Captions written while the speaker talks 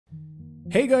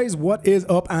Hey guys, what is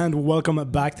up and welcome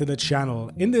back to the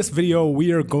channel. In this video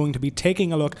we are going to be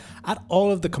taking a look at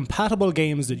all of the compatible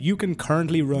games that you can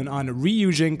currently run on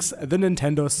Ryujinx, the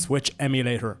Nintendo Switch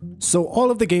emulator. So all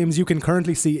of the games you can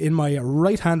currently see in my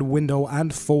right hand window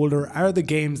and folder are the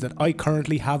games that I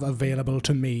currently have available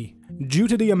to me. Due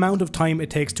to the amount of time it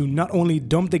takes to not only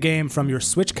dump the game from your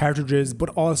Switch cartridges, but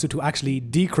also to actually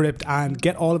decrypt and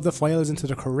get all of the files into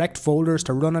the correct folders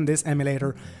to run on this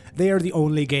emulator, they are the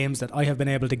only games that I have been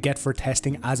able to get for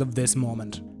testing as of this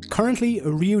moment. Currently,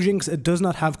 Ryujinx does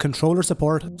not have controller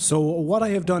support, so what I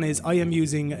have done is I am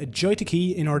using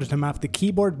Joy2Key in order to map the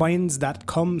keyboard binds that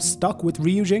come stock with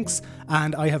Ryujinx,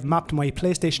 and I have mapped my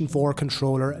PlayStation 4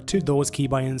 controller to those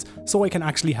keybinds so I can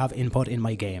actually have input in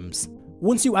my games.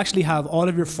 Once you actually have all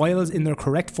of your files in their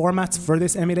correct formats for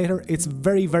this emulator, it's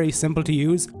very simple to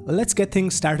use. Let's get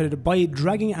things started by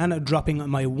dragging and dropping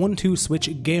my M.2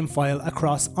 Switch game file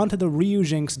across onto the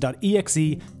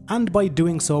ryujinx.exe, and by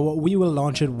doing so we will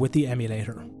launch it with the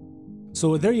emulator.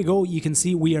 So there you go, you can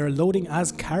see we are loading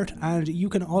as cart, and you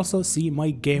can also see my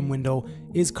game window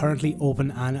is currently open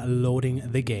and loading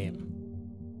the game.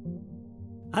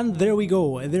 And there we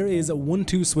go, there is a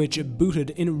M.2 Switch booted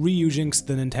in Ryujinx,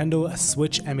 the Nintendo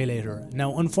Switch emulator.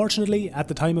 Now unfortunately, at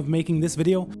the time of making this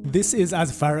video, this is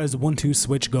as far as M.2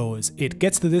 Switch goes. It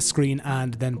gets to this screen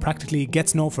and then practically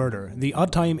gets no further. The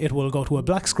odd time it will go to a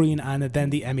black screen and then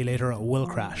the emulator will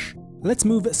crash. Let's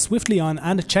move swiftly on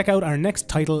and check out our next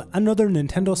title, another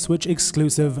Nintendo Switch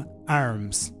exclusive,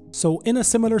 ARMS. So in a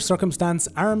similar circumstance,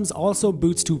 ARMS also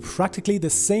boots to practically the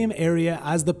same area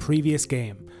as the previous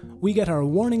game. We get our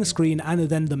warning screen and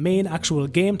then the main actual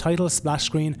game title splash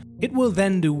screen. It will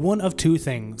then do one of two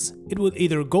things. It will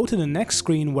either go to the next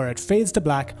screen where it fades to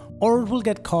black, or it will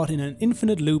get caught in an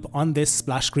infinite loop on this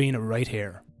splash screen right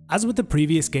here. As with the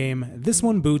previous game, this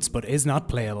one boots but is not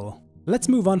playable. Let's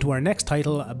move on to our next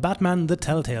title, Batman the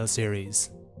Telltale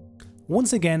series.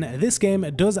 Once again, this game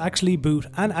does actually boot,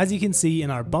 and as you can see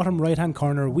in our bottom right hand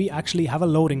corner we actually have a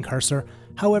loading cursor.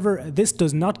 However, this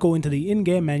does not go into the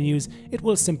in-game menus, it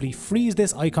will simply freeze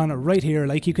this icon right here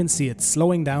like you can see it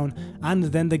slowing down, and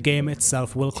then the game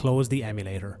itself will close the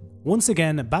emulator. Once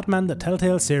again, Batman the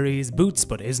Telltale series boots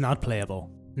but is not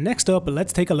playable. Next up,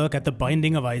 let's take a look at The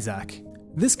Binding of Isaac.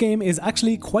 This game is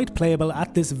actually quite playable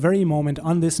at this very moment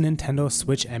on this Nintendo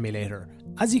Switch emulator.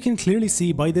 As you can clearly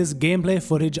see by this gameplay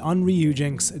footage on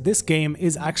Ryujinx, this game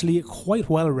is actually quite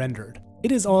well rendered.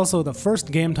 It is also the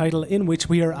first game title in which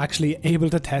we are actually able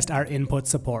to test our input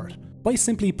support. By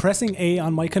simply pressing A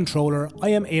on my controller, I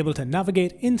am able to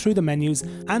navigate in through the menus,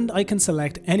 and I can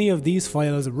select any of these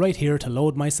files right here to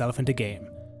load myself into game.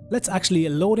 Let's actually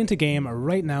load into game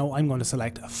right now. I'm going to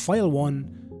select File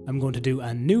 1, I'm going to do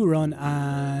a new run,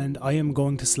 and I am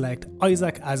going to select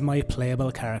Isaac as my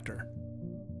playable character.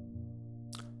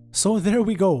 So there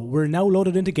we go, we're now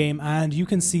loaded into game, and you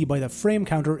can see by the frame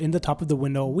counter in the top of the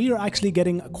window we are actually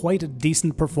getting quite a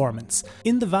decent performance.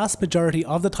 In the vast majority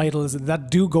of the titles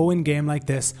that do go in game like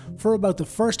this, for about the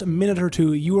first minute or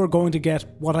two you are going to get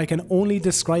what I can only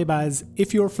describe as,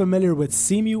 if you're familiar with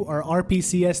CEMU or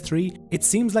RPCS3, it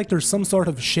seems like there's some sort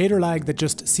of shader lag that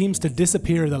just seems to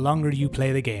disappear the longer you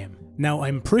play the game. Now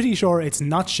I'm pretty sure it's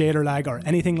not shader lag or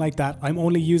anything like that, I'm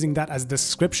only using that as a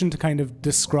description to kind of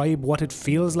describe what it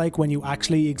feels like when you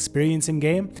actually experience in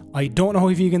game. I don't know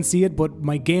if you can see it, but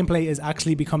my gameplay is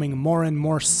actually becoming more and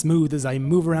more smooth as I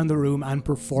move around the room and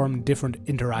perform different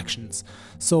interactions.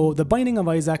 So The Binding of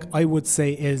Isaac, I would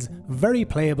say, is very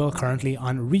playable currently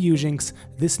on Ryujinx,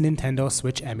 this Nintendo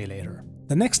Switch emulator.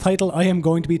 The next title I am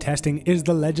going to be testing is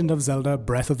The Legend of Zelda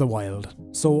Breath of the Wild.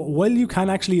 So while you can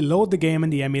actually load the game in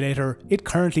the emulator, it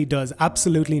currently does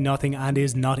absolutely nothing and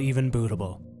is not even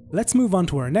bootable. Let's move on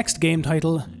to our next game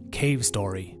title, Cave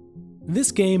Story.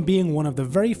 This game, being one of the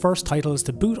very first titles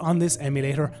to boot on this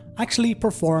emulator, actually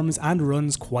performs and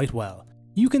runs quite well.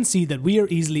 You can see that we are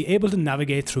easily able to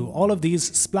navigate through all of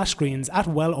these splash screens at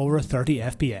well over 30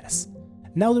 FPS.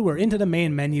 Now that we're into the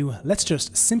main menu, let's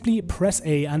just simply press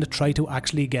A and try to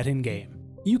actually get in game.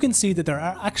 You can see that there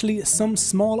are actually some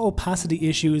small opacity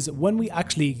issues when we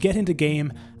actually get into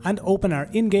game and open our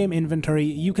in-game inventory.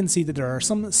 You can see that there are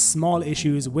some small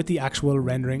issues with the actual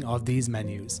rendering of these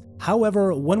menus.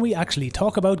 However, when we actually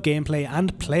talk about gameplay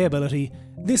and playability,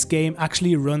 this game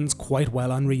actually runs quite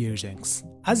well on Ryujinx.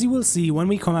 As you will see when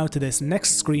we come out to this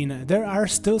next screen, there are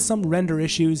still some render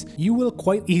issues. You will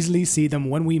quite easily see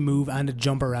them when we move and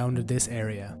jump around this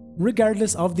area.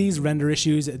 Regardless of these render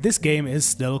issues, this game is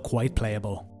still quite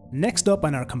playable. Next up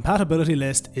on our compatibility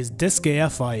list is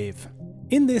Disgaea 5.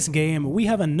 In this game, we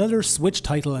have another Switch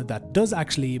title that does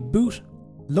actually boot,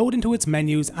 load into its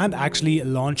menus and actually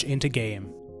launch into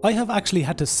game. I have actually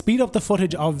had to speed up the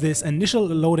footage of this initial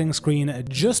loading screen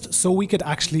just so we could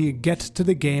actually get to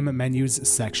the game menus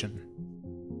section.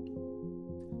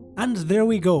 And there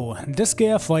we go,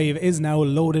 Disgaea 5 is now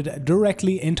loaded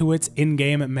directly into its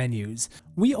in-game menus.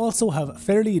 We also have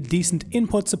fairly decent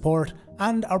input support,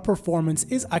 and our performance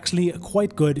is actually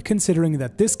quite good considering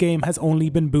that this game has only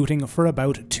been booting for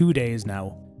about 2 days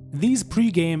now. These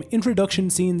pre-game introduction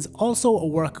scenes also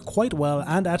work quite well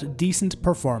and at decent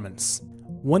performance.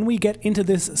 When we get into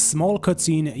this small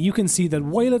cutscene, you can see that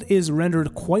while it is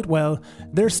rendered quite well,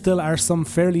 there still are some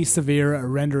fairly severe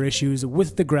render issues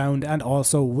with the ground and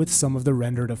also with some of the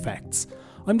rendered effects.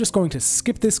 I'm just going to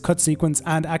skip this cut sequence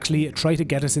and actually try to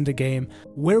get us into game,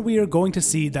 where we are going to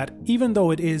see that even though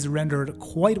it is rendered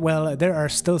quite well, there are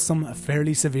still some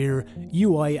fairly severe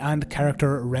UI and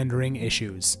character rendering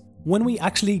issues. When we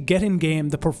actually get in game,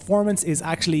 the performance is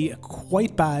actually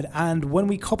quite bad, and when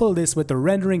we couple this with the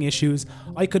rendering issues,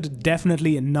 I could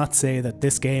definitely not say that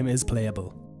this game is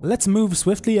playable. Let's move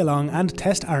swiftly along and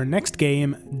test our next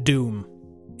game, Doom.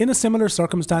 In a similar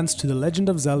circumstance to The Legend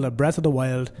of Zelda Breath of the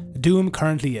Wild, Doom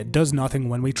currently does nothing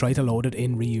when we try to load it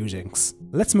in Ryujinx.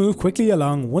 Let's move quickly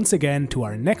along once again to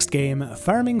our next game,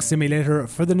 Farming Simulator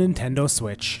for the Nintendo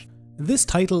Switch. This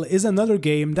title is another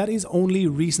game that is only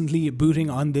recently booting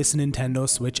on this Nintendo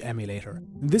Switch emulator.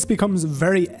 This becomes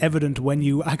very evident when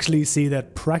you actually see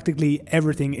that practically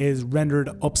everything is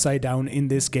rendered upside down in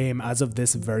this game as of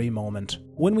this very moment.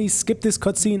 When we skip this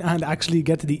cutscene and actually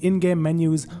get to the in-game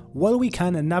menus, while we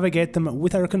can navigate them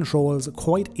with our controls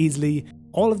quite easily,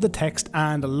 all of the text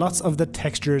and lots of the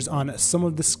textures on some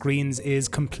of the screens is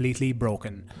completely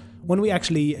broken. When we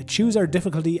actually choose our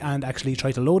difficulty and actually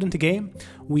try to load into game,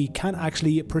 we can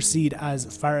actually proceed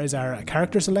as far as our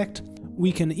character select.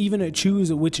 We can even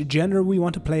choose which gender we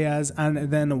want to play as and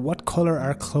then what color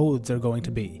our clothes are going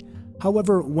to be.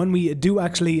 However, when we do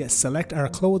actually select our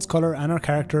clothes color and our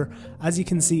character, as you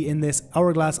can see in this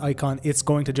hourglass icon, it's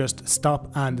going to just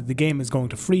stop and the game is going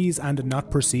to freeze and not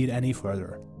proceed any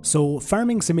further. So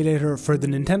Farming Simulator for the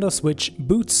Nintendo Switch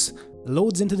boots,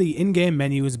 loads into the in-game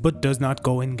menus but does not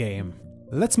go in-game.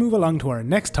 Let's move along to our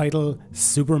next title,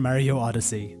 Super Mario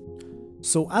Odyssey.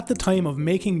 So at the time of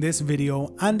making this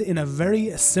video, and in a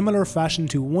very similar fashion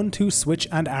to 1-2 Switch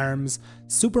and ARMS,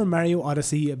 Super Mario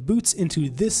Odyssey boots into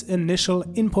this initial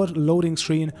input loading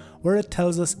screen where it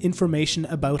tells us information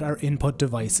about our input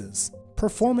devices.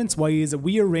 Performance-wise,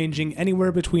 we are ranging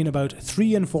anywhere between about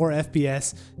 3 and 4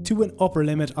 FPS to an upper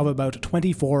limit of about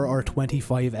 24 or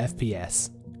 25 FPS.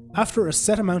 After a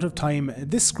set amount of time,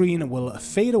 this screen will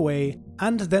fade away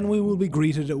and then we will be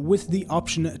greeted with the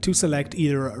option to select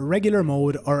either regular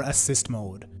mode or assist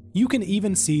mode. You can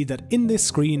even see that in this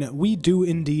screen we do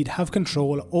indeed have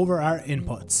control over our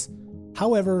inputs.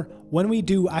 However, when we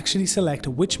do actually select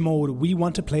which mode we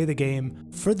want to play the game,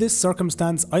 for this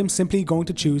circumstance I'm simply going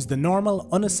to choose the normal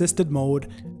unassisted mode.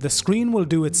 The screen will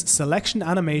do its selection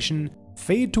animation,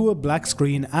 fade to a black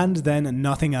screen, and then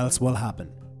nothing else will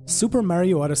happen. Super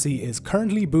Mario Odyssey is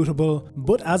currently bootable,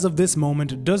 but as of this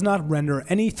moment does not render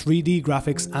any 3D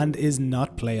graphics and is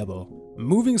not playable.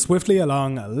 Moving swiftly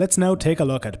along, let's now take a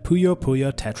look at Puyo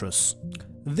Puyo Tetris.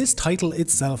 This title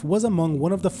itself was among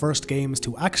one of the first games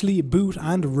to actually boot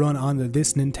and run on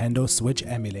this Nintendo Switch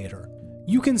emulator.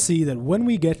 You can see that when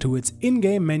we get to its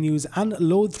in-game menus and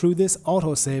load through this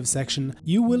autosave section,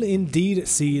 you will indeed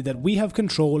see that we have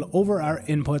control over our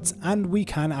inputs and we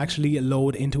can actually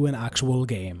load into an actual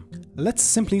game. Let's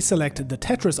simply select the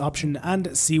Tetris option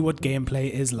and see what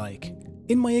gameplay is like.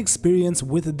 In my experience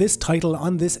with this title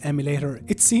on this emulator,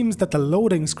 it seems that the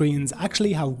loading screens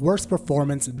actually have worse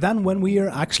performance than when we are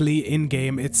actually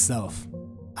in-game itself.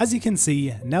 As you can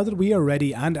see, now that we are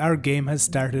ready and our game has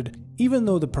started, even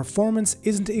though the performance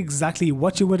isn't exactly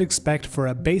what you would expect for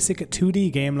a basic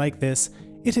 2D game like this,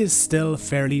 it is still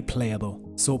fairly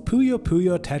playable. So Puyo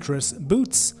Puyo Tetris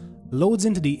boots, loads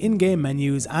into the in-game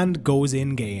menus and goes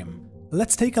in-game.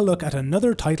 Let's take a look at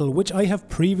another title which I have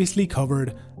previously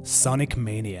covered, Sonic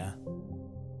Mania.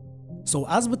 So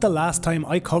as with the last time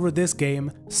I covered this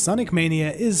game, Sonic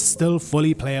Mania is still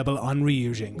fully playable on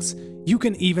Ryujinx. You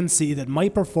can even see that my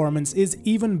performance is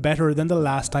even better than the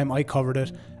last time I covered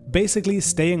it, basically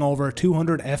staying over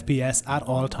 200 FPS at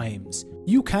all times.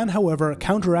 You can however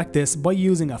counteract this by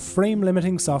using a frame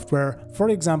limiting software, for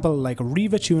example like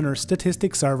RivaTuner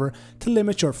Statistic Server, to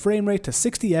limit your frame rate to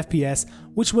 60 FPS,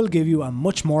 which will give you a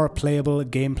much more playable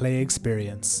gameplay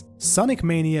experience. Sonic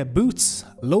Mania boots,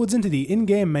 loads into the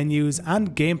in-game menus,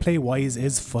 and gameplay wise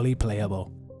is fully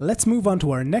playable. Let's move on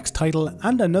to our next title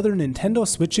and another Nintendo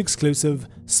Switch exclusive,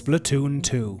 Splatoon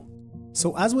 2.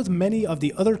 So as with many of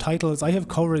the other titles I have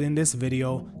covered in this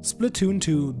video, Splatoon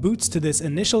 2 boots to this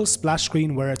initial splash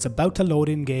screen where it's about to load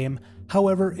in game,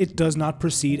 however it does not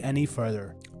proceed any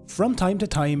further. From time to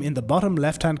time in the bottom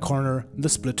left hand corner, the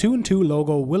Splatoon 2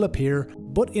 logo will appear,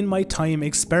 but in my time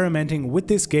experimenting with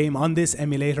this game on this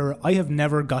emulator, I have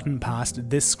never gotten past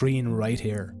this screen right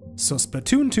here. So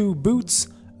Splatoon 2 boots,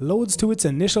 loads to its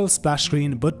initial splash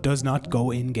screen but does not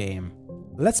go in game.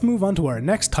 Let's move on to our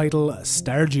next title,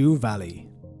 Stardew Valley.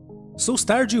 So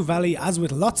Stardew Valley, as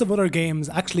with lots of other games,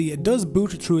 actually it does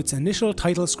boot through its initial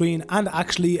title screen and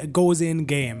actually goes in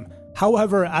game.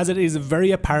 However, as it is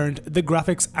very apparent, the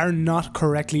graphics are not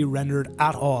correctly rendered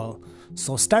at all.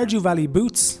 So Stardew Valley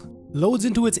boots, loads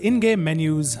into its in-game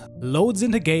menus, loads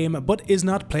into game but is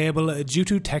not playable due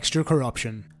to texture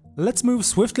corruption. Let's move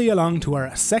swiftly along to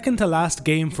our second to last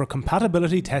game for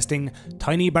compatibility testing,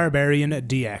 Tiny Barbarian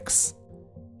DX.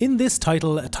 In this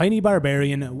title, Tiny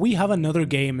Barbarian, we have another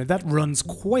game that runs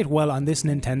quite well on this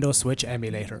Nintendo Switch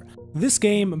emulator. This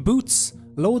game boots,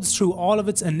 loads through all of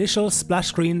its initial splash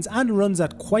screens and runs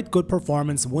at quite good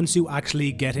performance once you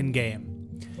actually get in game.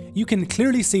 You can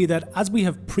clearly see that, as we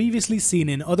have previously seen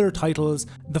in other titles,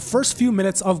 the first few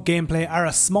minutes of gameplay are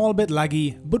a small bit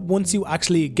laggy, but once you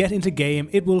actually get into game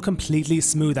it will completely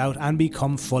smooth out and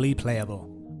become fully playable.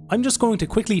 I'm just going to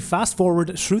quickly fast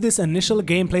forward through this initial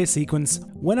gameplay sequence.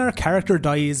 When our character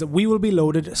dies, we will be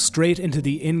loaded straight into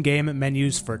the in-game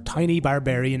menus for Tiny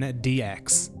Barbarian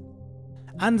DX.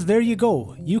 And there you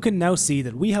go, you can now see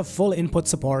that we have full input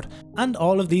support and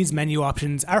all of these menu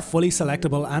options are fully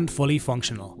selectable and fully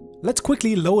functional. Let's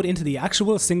quickly load into the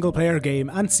actual single player game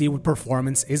and see what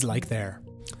performance is like there.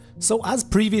 So as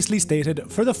previously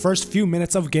stated, for the first few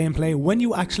minutes of gameplay, when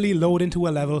you actually load into a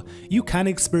level, you can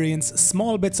experience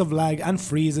small bits of lag and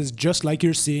freezes just like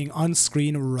you're seeing on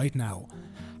screen right now.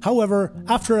 However,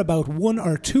 after about 1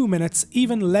 or 2 minutes,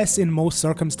 even less in most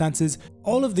circumstances,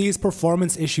 all of these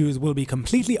performance issues will be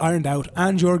completely ironed out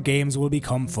and your games will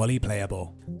become fully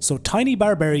playable. So Tiny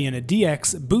Barbarian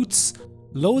DX boots,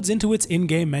 loads into its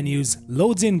in-game menus,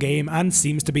 loads in-game and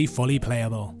seems to be fully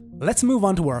playable. Let's move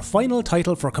on to our final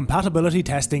title for compatibility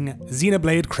testing,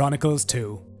 Xenoblade Chronicles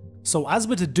 2. So as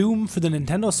with Doom for the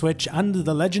Nintendo Switch and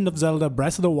The Legend of Zelda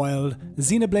Breath of the Wild,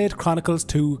 Xenoblade Chronicles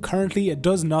 2 currently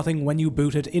does nothing when you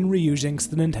boot it in Ryujinx,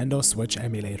 the Nintendo Switch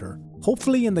emulator.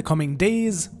 Hopefully in the coming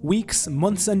days, weeks,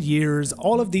 months and years,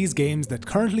 all of these games that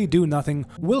currently do nothing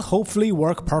will hopefully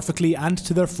work perfectly and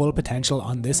to their full potential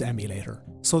on this emulator.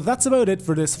 So that's about it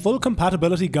for this full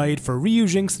compatibility guide for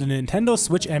Ryujinx, the Nintendo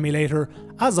Switch emulator.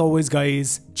 As always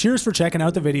guys, cheers for checking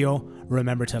out the video,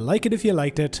 remember to like it if you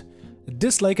liked it,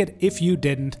 dislike it if you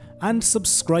didn't, and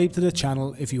subscribe to the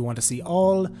channel if you want to see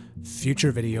all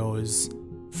future videos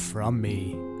from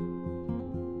me.